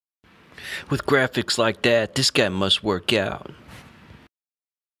With graphics like that, this guy must work out.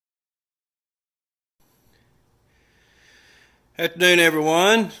 Afternoon,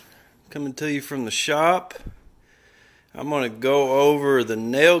 everyone. Coming to you from the shop. I'm going to go over the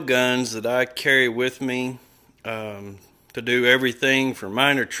nail guns that I carry with me to do everything from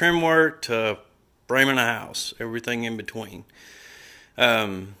minor trim work to framing a house, everything in between.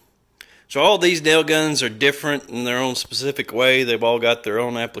 So all these nail guns are different in their own specific way. They've all got their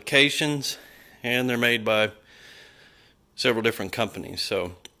own applications, and they're made by several different companies.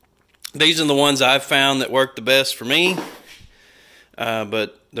 So these are the ones I've found that work the best for me,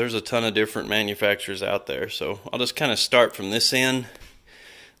 but there's a ton of different manufacturers out there. So I'll just kind of start from this end.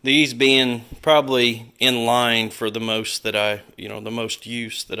 These being probably in line for the most that the most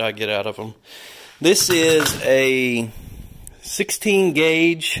use that I get out of them. This is a 16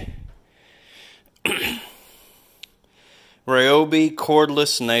 gauge Ryobi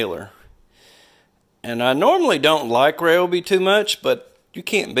cordless nailer. And I normally don't like Ryobi too much, but you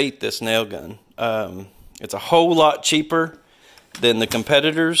can't beat this nail gun. It's a whole lot cheaper than the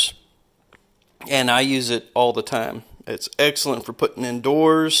competitors, and I use it all the time. It's excellent for putting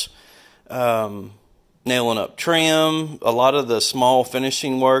indoors, nailing up trim, a lot of the small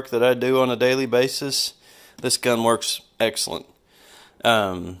finishing work that I do on a daily basis. This gun works excellent.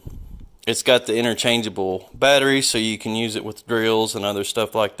 It's got the interchangeable battery, so you can use it with drills and other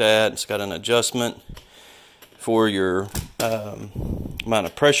stuff like that. It's got an adjustment for your amount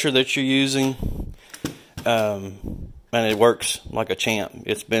of pressure that you're using. And it works like a champ.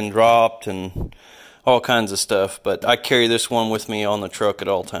 It's been dropped and all kinds of stuff, but I carry this one with me on the truck at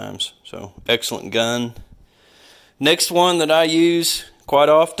all times. So, excellent gun. Next one that I use quite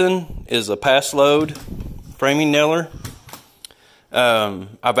often is a pass load framing nailer.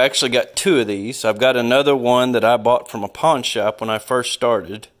 I've actually got two of these. I've got another one that I bought from a pawn shop when I first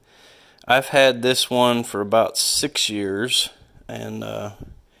started. I've had this one for about 6 years, and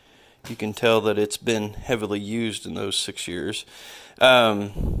you can tell that it's been heavily used in those 6 years.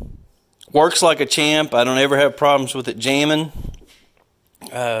 Works like a champ. I don't ever have problems with it jamming.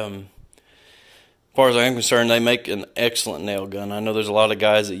 As far as I'm concerned, they make an excellent nail gun. I know there's a lot of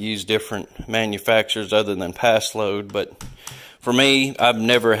guys that use different manufacturers other than pass load, but for me, I've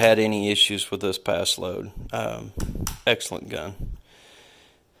never had any issues with this pass load. Excellent gun.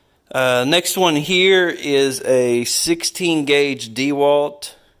 Next one here is a 16 gauge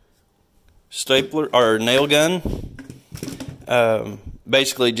DeWalt stapler or nail gun.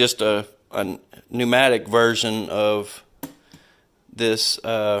 Basically just a pneumatic version of this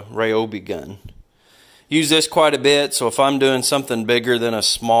Ryobi gun. Use this quite a bit, so if I'm doing something bigger than a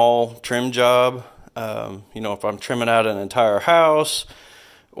small trim job, if I'm trimming out an entire house,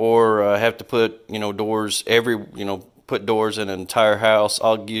 or have to put doors put doors in an entire house,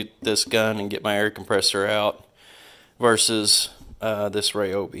 I'll get this gun and get my air compressor out versus this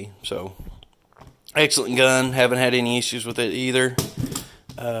Ryobi. So excellent gun. Haven't had any issues with it either.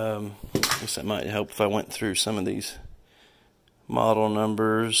 I guess that might help if I went through some of these model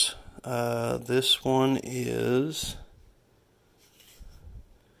numbers. This one is,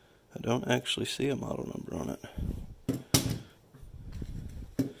 I don't actually see a model number on it.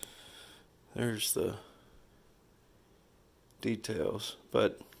 There's the details,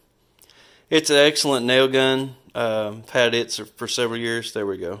 but it's an excellent nail gun. I've had it for several years. There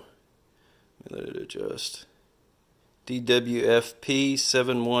we go. Let it adjust. DWFP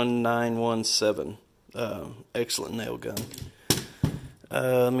 71917. Excellent nail gun.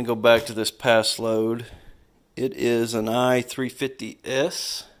 Let me go back to this pass load. It is an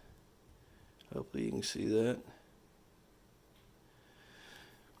i350S. Hopefully you can see that.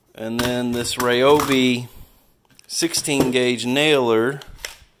 And then this Ryobi 16 gauge nailer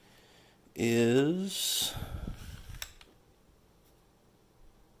is,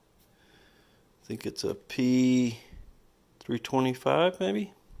 I think it's a P325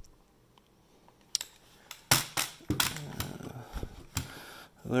 maybe.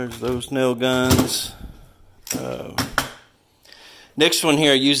 There's those nail guns. Next one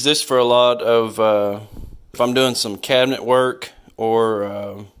here, I use this for a lot of if I'm doing some cabinet work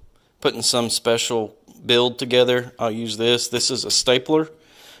or putting some special build together. I'll use this. This is a stapler.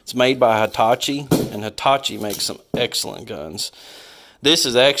 It's made by Hitachi, and Hitachi makes some excellent guns. This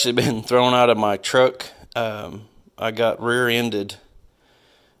has actually been thrown out of my truck. I got rear-ended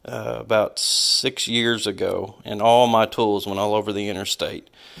about 6 years ago, and all my tools went all over the interstate.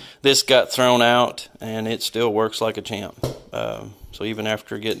 This got thrown out, and it still works like a champ. So even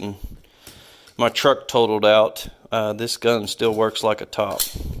after getting my truck totaled out, this gun still works like a top.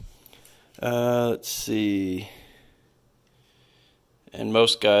 Let's see. And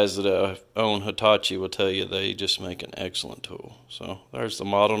most guys that own Hitachi will tell you they just make an excellent tool. So there's the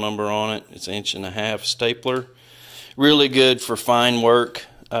model number on it. It's 1.5 inch stapler. Really good for fine work,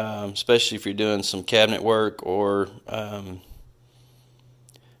 especially if you're doing some cabinet work or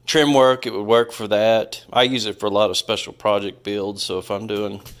trim work. It would work for that. I use it for a lot of special project builds. So if I'm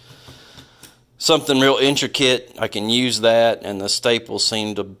doing something real intricate, I can use that, and the staples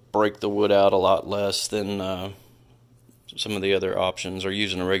seem to break the wood out a lot less than some of the other options, or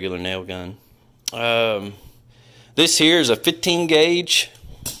using a regular nail gun. This here is a 15 gauge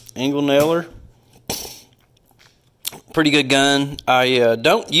angle nailer. Pretty good gun. I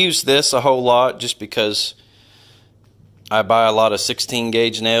don't use this a whole lot just because I buy a lot of 16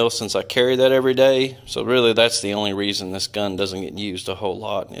 gauge nails since I carry that every day. So really that's the only reason this gun doesn't get used a whole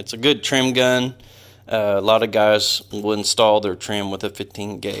lot. It's a good trim gun. A lot of guys will install their trim with a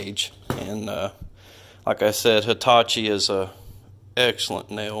 15 gauge. And like I said, Hitachi is a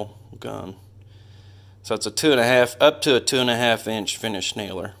excellent nail gun. So it's a 2.5 up to a 2.5 inch finish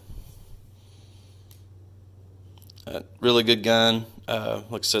nailer. Really good gun.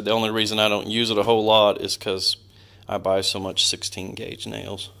 Like I said, the only reason I don't use it a whole lot is because I buy so much 16 gauge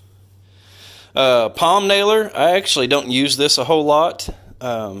nails. Palm nailer, I actually don't use this a whole lot.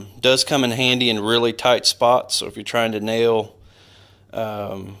 Does come in handy in really tight spots. So if you're trying to nail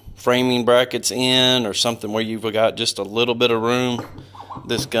framing brackets in, or something where you've got just a little bit of room,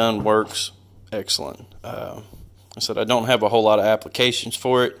 this gun works excellent. I said I don't have a whole lot of applications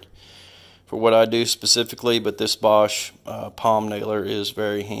for it, for what I do specifically, but this Bosch palm nailer is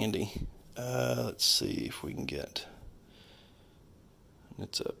very handy. Let's see if we can get,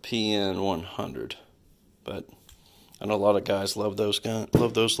 it's a PN 100, but I know a lot of guys love those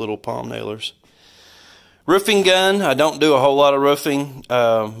little palm nailers. Roofing gun, I don't do a whole lot of roofing,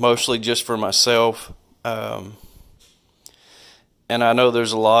 mostly just for myself. And I know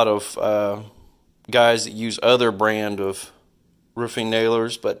there's a lot of guys that use other brand of roofing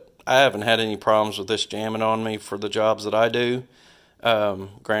nailers, but I haven't had any problems with this jamming on me for the jobs that I do.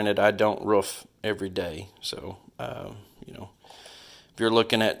 Granted, I don't roof every day, so you know, if you're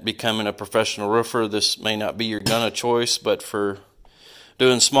looking at becoming a professional roofer, this may not be your gun of choice, but for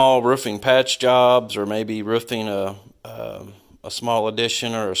doing small roofing patch jobs, or maybe roofing a small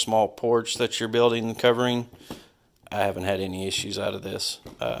addition or a small porch that you're building and covering, I haven't had any issues out of this.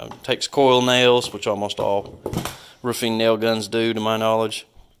 Takes coil nails, which almost all roofing nail guns do to my knowledge.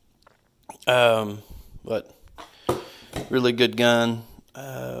 But really good gun.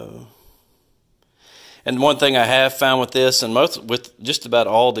 And one thing I have found with this, and with just about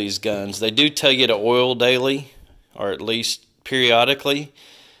all these guns, they do tell you to oil daily, or at least periodically.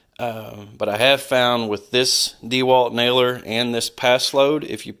 But I have found with this DeWalt nailer and this pass load,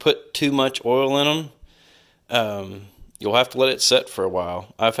 if you put too much oil in them, you'll have to let it set for a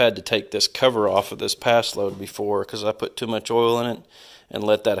while. I've had to take this cover off of this pass load before because I put too much oil in it and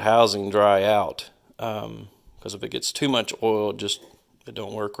let that housing dry out. Because if it gets too much oil, it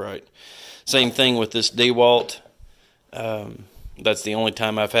don't work right. Same thing with this DeWalt. That's the only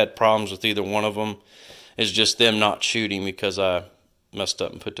time I've had problems with either one of them, is just them not shooting because I messed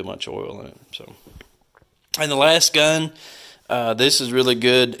up and put too much oil in it. So, and the last gun, this is really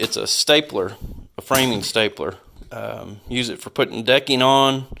good. It's a stapler, a framing stapler. Use it for putting decking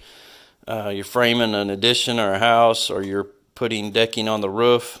on. You're framing an addition or a house, or you're putting decking on the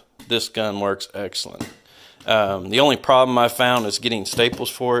roof. This gun works excellent. The only problem I found is getting staples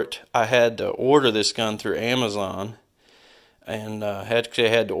for it. I had to order this gun through Amazon, and actually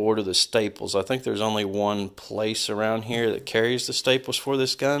I had to order the staples. I think there's only one place around here that carries the staples for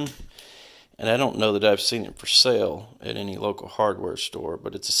this gun, and I don't know that I've seen it for sale at any local hardware store,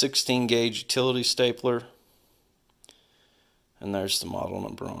 but it's a 16 gauge utility stapler, and there's the model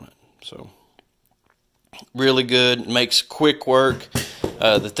number on it. So really good, makes quick work.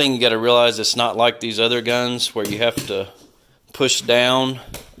 The thing you got to realize, it's not like these other guns where you have to push down,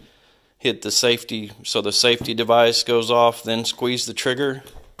 hit the safety, so the safety device goes off, then squeeze the trigger.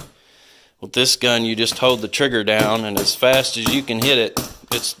 With this gun, you just hold the trigger down, and as fast as you can hit it,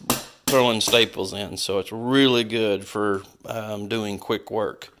 it's throwing staples in. So it's really good for doing quick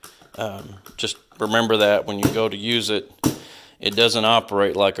work. Just remember that when you go to use it, it doesn't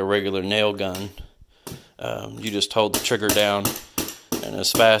operate like a regular nail gun. You just hold the trigger down, and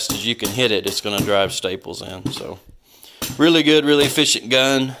as fast as you can hit it, it's going to drive staples in. So really good, really efficient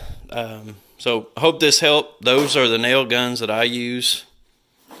gun. So I hope this helped. Those are the nail guns that I use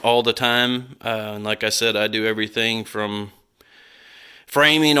all the time. And like I said, I do everything from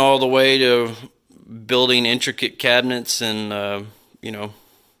framing all the way to building intricate cabinets and, you know,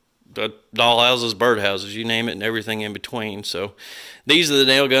 dollhouses, birdhouses, you name it, and everything in between. So these are the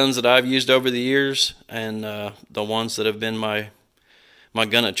nail guns that I've used over the years, and the ones that have been my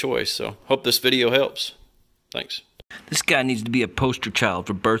gun of choice. So hope this video helps. Thanks. This guy needs to be a poster child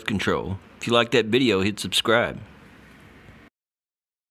for birth control. If you like that video, hit subscribe.